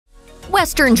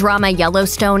Western drama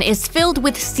Yellowstone is filled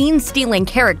with scene-stealing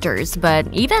characters, but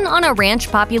even on a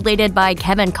ranch populated by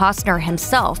Kevin Costner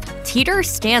himself, Teeter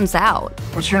stands out.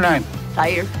 What's your name?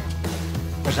 Teeter.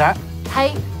 What's that?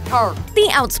 Teeter. The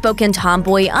outspoken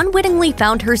tomboy unwittingly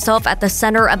found herself at the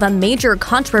center of a major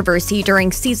controversy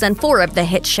during season 4 of the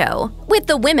hit show. With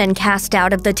the women cast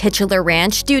out of the titular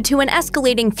ranch due to an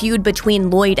escalating feud between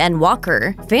Lloyd and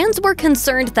Walker, fans were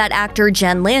concerned that actor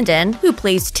Jen Landon, who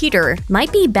plays Teeter,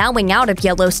 might be bowing out of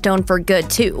Yellowstone for good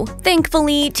too.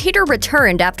 Thankfully, Teeter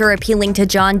returned after appealing to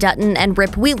John Dutton and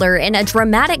Rip Wheeler in a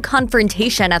dramatic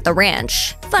confrontation at the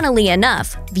ranch. Funnily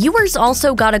enough, viewers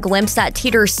also got a glimpse at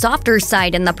Teeter's softer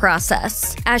side in the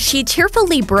process, as she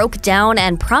tearfully broke down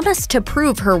and promised to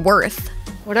prove her worth.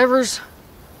 Whatever's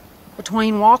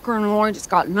between Walker and Lloyd, it's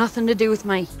got nothing to do with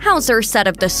me. Hauser said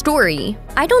of the story,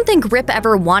 "I don't think Rip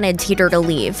ever wanted Teeter to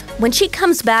leave. When she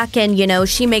comes back and,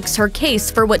 she makes her case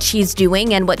for what she's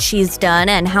doing and what she's done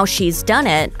and how she's done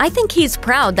it, I think he's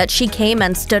proud that she came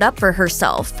and stood up for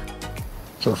herself."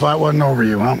 So the fight wasn't over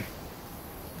you, huh?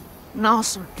 No,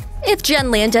 sir. If Jen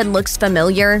Landon looks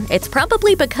familiar, it's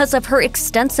probably because of her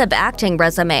extensive acting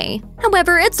resume.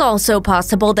 However, it's also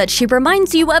possible that she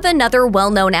reminds you of another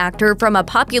well-known actor from a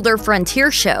popular frontier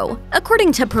show.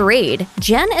 According to Parade,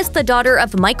 Jen is the daughter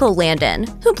of Michael Landon,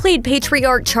 who played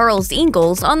patriarch Charles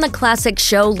Ingalls on the classic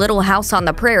show Little House on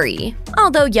the Prairie.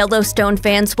 Although Yellowstone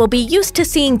fans will be used to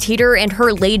seeing Teeter in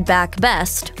her laid-back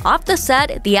best, off the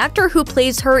set, the actor who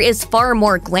plays her is far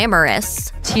more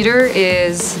glamorous. Teeter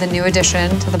is the new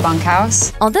addition to the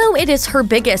bunkhouse. Although it is her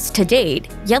biggest to date,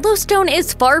 Yellowstone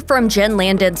is far from Jen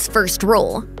Landon's first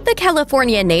role. The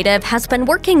California native has been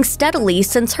working steadily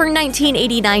since her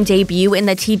 1989 debut in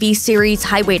the TV series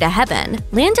Highway to Heaven.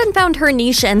 Landon found her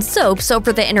niche in soaps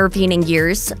over the intervening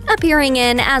years, appearing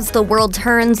in As the World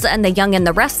Turns and The Young and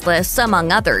the Restless,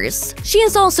 among others. She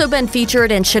has also been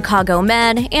featured in Chicago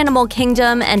Med, Animal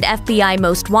Kingdom, and FBI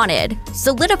Most Wanted,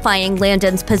 solidifying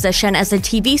Landon's position as a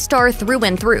TV star through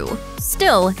and through.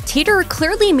 Still, Teeter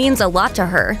clearly means a lot to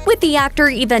her, with the actor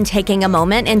even taking a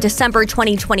moment in December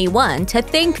 2021 to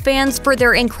thank fans for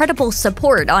their incredible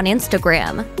support on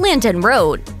Instagram. Landon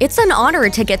wrote, "It's an honor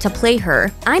to get to play her.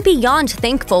 I'm beyond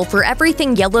thankful for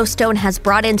everything Yellowstone has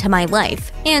brought into my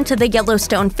life, and to the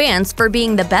Yellowstone fans for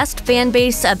being the best fan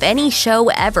base of any show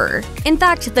ever." In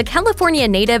fact, the California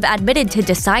native admitted to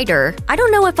Decider, "I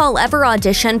don't know if I'll ever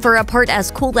audition for a part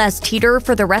as cool as Teeter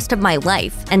for the rest of my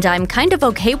life, and I'm kind of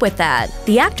okay with that."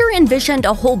 The actor envisioned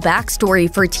a whole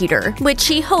backstory for Teeter, which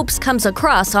she hopes comes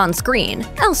across on screen.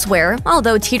 Elsewhere,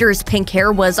 although Teeter's pink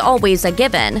hair was always a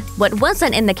given, what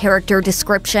wasn't in the character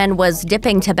description was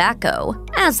dipping tobacco.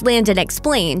 As Landon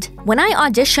explained, "When I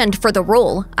auditioned for the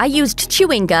role, I used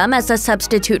chewing gum as a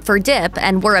substitute for dip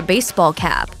and wore a baseball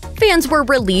cap." Fans were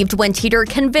relieved when Teeter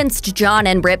convinced John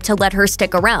and Rip to let her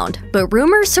stick around, but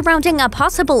rumors surrounding a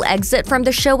possible exit from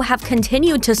the show have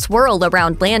continued to swirl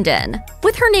around Landon.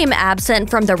 With her name absent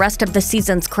from the rest of the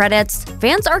season's credits,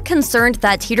 fans are concerned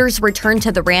that Teeter's return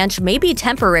to the ranch may be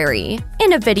temporary.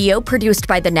 In a video produced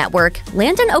by the network,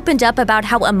 Landon opened up about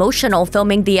how emotional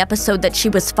filming the episode that she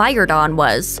was fired on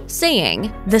was,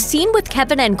 saying, "The scene with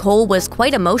Kevin and Cole was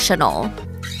quite emotional."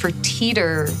 For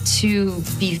Teeter to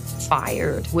be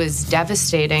fired was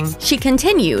devastating. She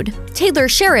continued, "Taylor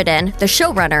Sheridan, the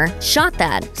showrunner, shot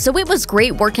that, so it was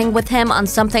great working with him on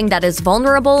something that is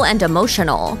vulnerable and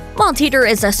emotional. While Teeter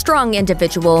is a strong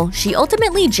individual, she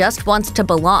ultimately just wants to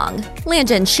belong."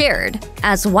 Landon shared,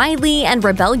 "As wily and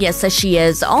rebellious as she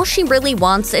is, all she really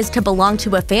wants is to belong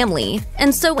to a family.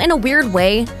 And so in a weird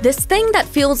way, this thing that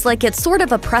feels like it's sort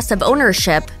of oppressive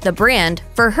ownership, the brand,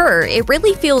 for her, it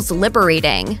really feels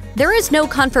liberating." There is no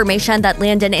confirmation that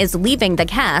Landon is leaving the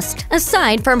cast,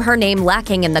 aside from her name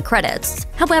lacking in the credits.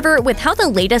 However, with how the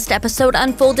latest episode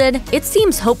unfolded, it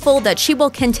seems hopeful that she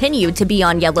will continue to be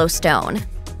on Yellowstone.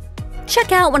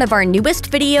 Check out one of our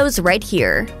newest videos right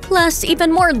here. Plus,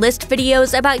 even more list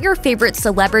videos about your favorite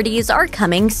celebrities are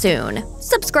coming soon.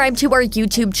 Subscribe to our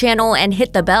YouTube channel and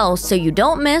hit the bell so you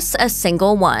don't miss a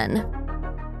single one.